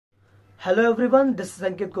Hello everyone, this is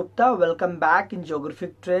Ankit Gupta. Welcome back in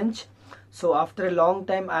Geographic Trench. So after a long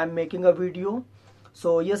time I am making a video.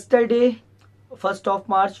 So yesterday 1st of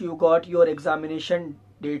March you got your examination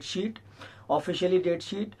date sheet, officially date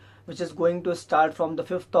sheet, which is going to start from the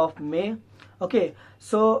 5th of May. Okay,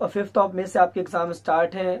 so 5th of May से आपके exam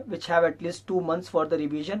start हैं, which have at least 2 months for the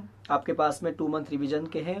revision. आपके पास में 2 month revision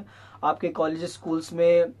के हैं. आपके college schools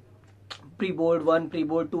में pre board 1 pre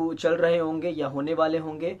board 2 चल रहे होंगे या होने वाले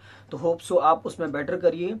होंगे, तो होप सो आप उसमें बेटर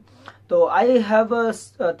करिए. तो आई हैव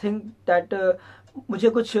थिंक दैट मुझे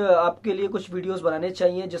कुछ आपके लिए कुछ वीडियोस बनाने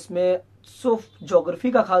चाहिए जिसमें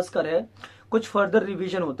ज्योग्राफी का खासकर है कुछ फर्दर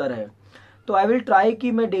रिवीजन होता रहे. तो आई विल ट्राई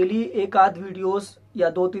कि मैं डेली एक आध वीडियोस या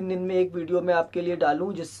 2-3 दिन में एक वीडियो में आपके लिए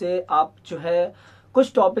डालूं, जिससे आप जो है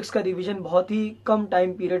कुछ टॉपिक्स का रिवीजन बहुत ही कम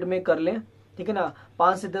टाइम पीरियड में कर लें. ठीक है ना,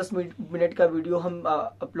 5 से 10 मिनट का वीडियो हम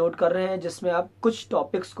अपलोड कर रहे हैं, जिसमें आप कुछ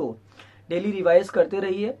टॉपिक्स को डेली रिवाइज करते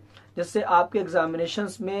रहिए, जिससे आपके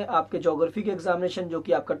एग्जामिनेशंस में, आपके ज्योग्राफी के एग्जामिनेशन जो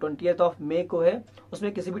कि आपका 20th of May को है,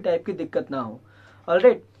 उसमें किसी भी टाइप की दिक्कत ना हो.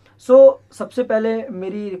 ऑलराइट, सो सबसे पहले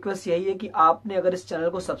मेरी रिक्वेस्ट यही है कि आपने अगर इस चैनल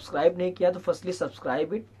को सब्सक्राइब नहीं किया तो फर्स्टली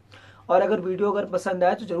सब्सक्राइब इट, और अगर वीडियो अगर पसंद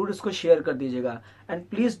आए तो जरूर इसको शेयर कर दीजिएगा. And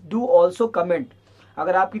please do also comment.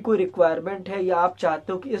 अगर आपकी कोई रिक्वायरमेंट है या आप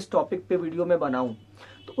चाहते हो कि इस टॉपिक पे वीडियो में बनाऊं,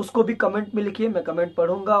 तो उसको भी कमेंट में लिखिए. मैं कमेंट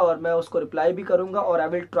पढ़ूंगा और मैं उसको रिप्लाई भी करूंगा, और I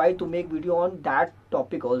will try to make video on that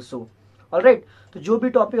topic also. Alright, तो जो भी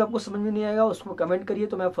टॉपिक आपको समझ में नहीं आएगा उसको कमेंट करिए,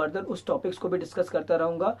 तो मैं फर्दर उस टॉपिक्स को भी डिस्कस करता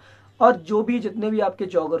रहूंगा, और जो भी जितने भी आपके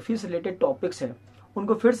ज्योग्राफी से रिलेटेड टॉपिक्स हैं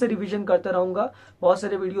उनको फिर से रिविजन करता रहूंगा. बहुत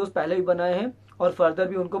सारे वीडियोस पहले भी बनाए हैं और फर्दर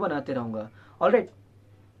भी उनको बनाते रहूंगा. ऑलराइट,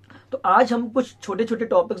 तो आज हम कुछ छोटे छोटे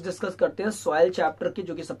टॉपिक्स डिस्कस करते हैं सॉइल चैप्टर के,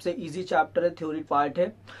 जो कि सबसे इजी चैप्टर है, थ्योरी पार्ट है.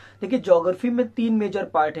 देखिए, ज्योग्राफी में 3 मेजर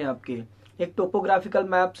पार्ट हैं आपके. एक टोपोग्राफिकल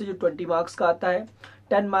मैप से जो 20 मार्क्स का आता है,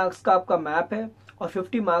 10 मार्क्स का आपका मैप है, और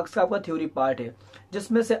 50 मार्क्स का आपका थ्योरी पार्ट है,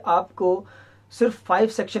 जिसमें से आपको सिर्फ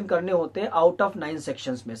 5 सेक्शन करने होते हैं आउट ऑफ 9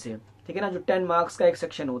 सेक्शंस में से. ठीक है ना, जो 10 मार्क्स का एक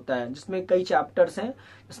सेक्शन होता है, जिसमें कई चैप्टर्स हैं.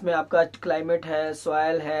 इसमें आपका क्लाइमेट है,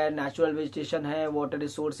 सॉयल है, नेचुरल वेजिटेशन है, वाटर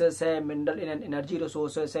रिसोर्सेज है, मिनरल एंड एनर्जी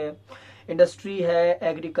रिसोर्सेज है, इंडस्ट्री है,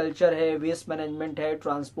 एग्रीकल्चर है, वेस्ट मैनेजमेंट है,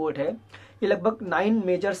 ट्रांसपोर्ट है. ये लगभग 9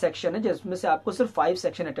 मेजर सेक्शन है, जिसमें से आपको सिर्फ 5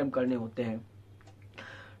 सेक्शन अटेम्प्ट करने होते हैं.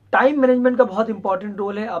 टाइम मैनेजमेंट का बहुत इंपॉर्टेंट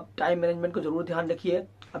रोल है. आप टाइम मैनेजमेंट को जरूर ध्यान रखिए.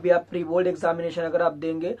 अभी आप प्री बोर्ड एग्जामिनेशन अगर आप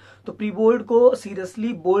देंगे तो प्री बोर्ड को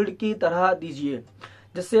सीरियसली बोर्ड की तरह दीजिए,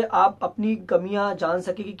 जिससे आप अपनी कमियां जान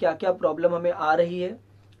सके कि क्या क्या प्रॉब्लम हमें आ रही है.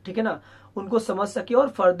 ठीक है ना, उनको समझ सके और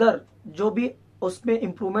फर्दर जो भी उसमें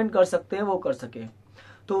इंप्रूवमेंट कर सकते हैं वो कर सके.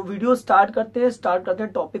 तो वीडियो स्टार्ट करते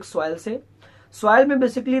हैं टॉपिक सॉइल से. सॉइल में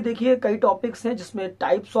बेसिकली देखिए कई टॉपिक्स हैं, जिसमें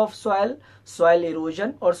types of soil, soil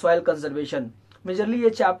erosion और सॉइल कंजर्वेशन. मेजरली ये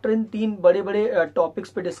चैप्टर इन 3 बड़े बड़े टॉपिक्स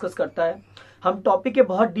पे डिस्कस करता है. हम टॉपिक के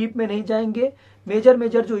बहुत डीप में नहीं जाएंगे,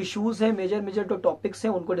 मेजर जो इश्यूज हैं, मेजर जो टॉपिक्स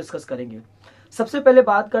हैं उनको डिस्कस करेंगे. सबसे पहले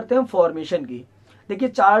बात करते हैं फॉर्मेशन की. देखिए,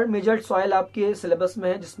 4 मेजर सॉइल आपके सिलेबस में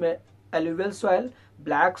है, जिसमें alluvial soil,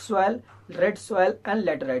 black soil, red soil and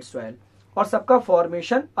laterite soil, और सबका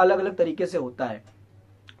फॉर्मेशन अलग अलग तरीके से होता है.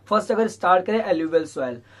 फर्स्ट अगर स्टार्ट करें एलुवियल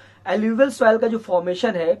सॉइल. एलुवियल सॉइल का जो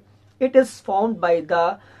फॉर्मेशन है, it is found by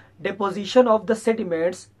the deposition of the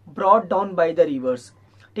sediments brought down by the reverse.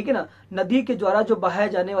 ठीक है ना, नदी के द्वारा जो बहाए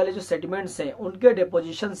जाने वाले जो सेडिमेंट्स हैं उनके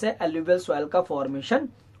डिपोजिशन से एलुवियल सॉइल का फॉर्मेशन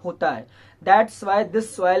होता है. That's why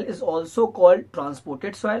this soil is also called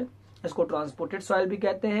transported soil. इसको ट्रांसपोर्टेड सॉइल भी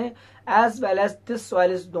कहते हैं. As well as this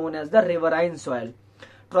soil is known as the riverine soil.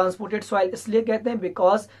 Transported soil इसलिए कहते हैं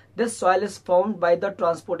because this soil is found by the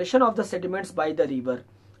transportation of the sediments by the river.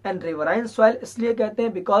 And riverine soil इसलिए कहते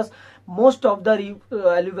हैं because most of the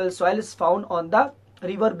alluvial soil is found on the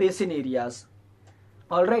river basin areas.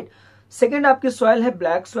 Alright, second आपकी soil है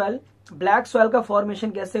black soil. Black soil का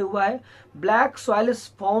formation कैसे हुआ है? Black soil is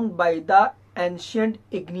found by the ancient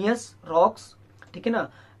igneous rocks. ठीक है ना,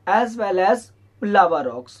 एज वेल एज लावा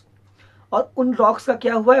rocks. और उन रॉक्स का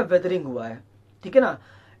क्या हुआ है? वेदरिंग हुआ है. ठीक है ना,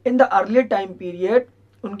 in the earlier time period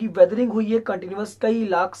उनकी वेदरिंग हुई है कंटिन्यूअस कई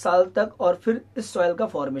लाख साल तक, और फिर इस सॉइल का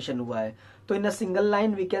फॉर्मेशन हुआ है. तो इन a single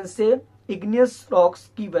line we can say igneous rocks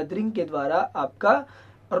की वेदरिंग के द्वारा आपका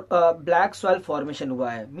ब्लैक सॉइल फॉर्मेशन हुआ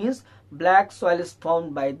है. Means black soil is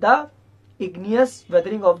found by the igneous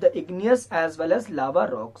weathering of the igneous as well as lava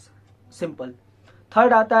rocks. Simple.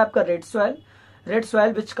 Third आता है आपका red soil. Red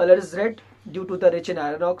soil which colour is red due to the rich in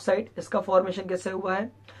iron oxide. इसका formation कैसे हुआ है?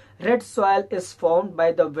 Red soil is formed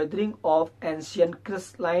by the weathering of ancient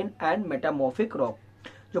crystalline and metamorphic rock.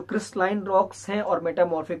 जो crystalline rocks हैं और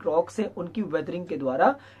metamorphic rocks हैं, उनकी weathering के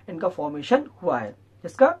द्वारा इनका फॉर्मेशन हुआ है,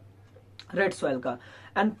 इसका रेड सॉइल का.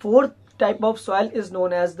 And fourth type of soil is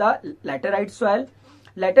known as the laterite soil.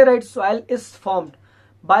 Laterite soil is formed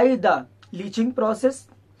by the leaching process.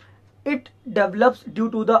 It develops due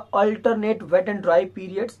to the alternate wet and dry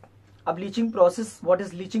periods. अब leaching process, what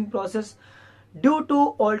is leaching process? Due to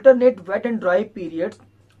alternate wet and dry periods,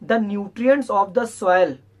 the nutrients of the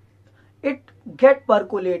soil, it get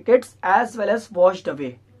percolated as well as washed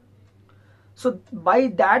away. So by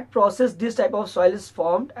that process, this type of soil is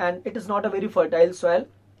formed, and it is not a very fertile soil,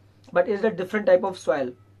 but it is a different type of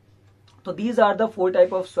soil. तो these are the 4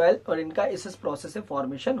 type of soil और इनका इस process से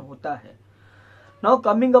formation होता है. Now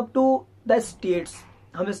coming up to the states,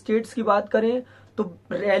 हम states की बात करें तो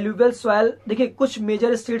एल्यूवियल सॉइल, देखिए कुछ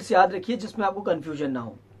मेजर स्टेट्स याद रखिए जिसमें आपको कंफ्यूजन ना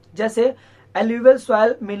हो. जैसे एल्यूवियल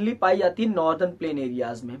सॉइल मेनली पाई जाती है नॉर्दर्न प्लेन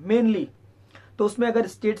एरियाज में मेनली. तो उसमें अगर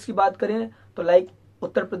स्टेट्स की बात करें तो लाइक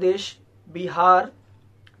उत्तर प्रदेश, बिहार,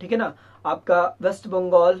 ठीक है ना, आपका वेस्ट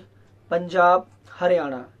बंगाल, पंजाब,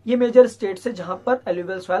 हरियाणा, ये मेजर स्टेट्स है जहां पर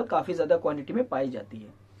एल्यूवियल सॉइल काफी ज्यादा क्वांटिटी में पाई जाती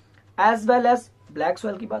है. As well as black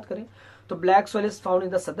soil की बात करें तो black soil is found in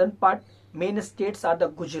the southern part. Main states are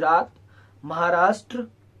the Gujarat, Maharashtra,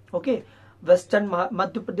 okay, western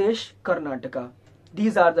Madhya Pradesh, Karnataka.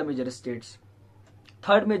 These are the major states.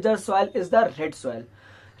 Third major soil is the red soil.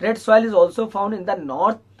 Red soil is also found in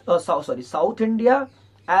the south India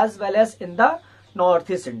as well as in the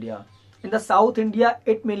northeast India. In the South India,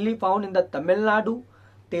 it mainly found in the Tamil Nadu,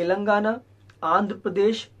 Telangana, Andhra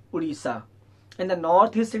Pradesh, Odisha. In the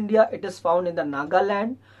northeast India, it is found in the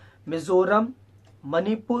Nagaland, Mizoram,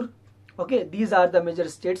 Manipur. Okay, these are the major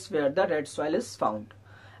states where the red soil is found.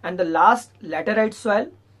 And the last, laterite soil.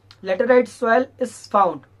 Laterite soil is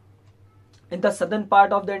found in the southern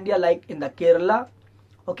part of the India, like in the Kerala,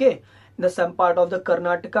 okay, in the some part of the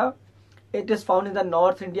Karnataka. It is found in the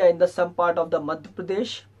North India, in the some part of the Madhya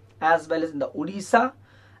Pradesh, as well as in the Odisha,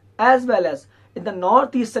 as well as in the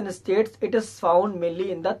northeastern states. It is found mainly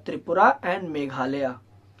in the Tripura and Meghalaya.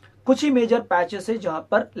 कुछ ही major patches है जहां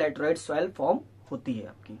पर laterite soil form होती है,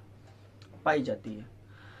 आपकी पाई जाती है.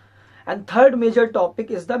 And third major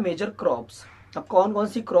topic is the major crops. अब कौन कौन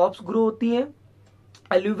सी क्रॉप्स ग्रो होती हैं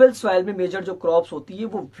एल्यूवियल सॉइल में? मेजर जो क्रॉप्स होती है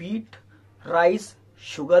वो wheat, rice,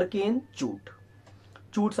 sugar cane, jute.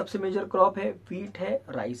 Jute सबसे मेजर क्रॉप है, व्हीट है,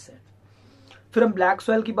 राइस है. फिर हम ब्लैक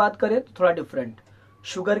सॉइल की बात करें तो थोड़ा डिफरेंट.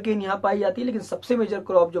 शुगर केन यहाँ पाई जाती है, लेकिन सबसे मेजर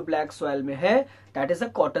क्रॉप जो ब्लैक सॉइल में है that is a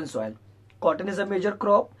cotton soil. Cotton is a major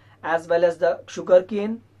crop as well as the sugar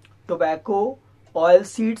cane, tobacco, oil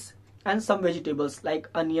seeds and some vegetables like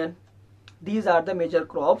onion. These are the major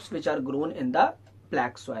crops which are grown in the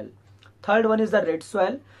black soil. Third one is the red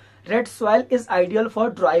soil. Red soil is ideal for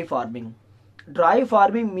dry farming. Dry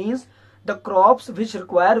farming means the crops which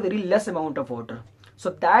require very less amount of water.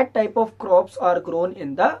 So that type of crops are grown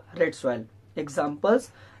in the red soil. Examples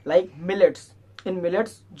like millets. In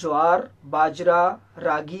millets, jowar, bajra,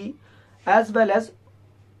 ragi, as well as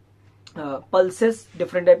pulses,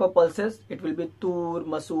 different type of pulses. It will be tur,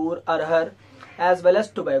 masoor, arhar, as well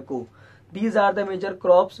as tobacco. These are the major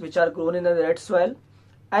crops which are grown in the red soil.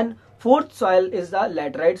 And fourth soil is the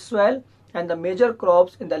laterite soil, and the major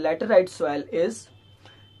crops in the laterite soil is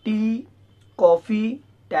tea, coffee,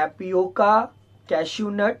 tapioca,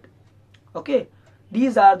 cashew nut. Okay,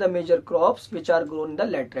 these are the major crops which are grown in the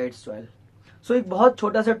laterite soil. So एक बहुत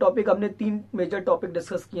छोटा सा topic, हमने 3 major topic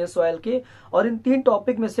discuss किए soil के, और इन 3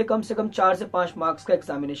 topic में से कम 4 से 5 मार्क्स का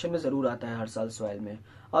एग्जामिनेशन में जरूर आता है हर साल सॉइल में.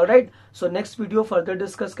 Alright, so next video further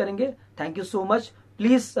discuss करेंगे. Thank you so much.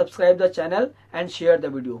 Please subscribe the channel and share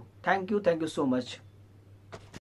the video. Thank you so much.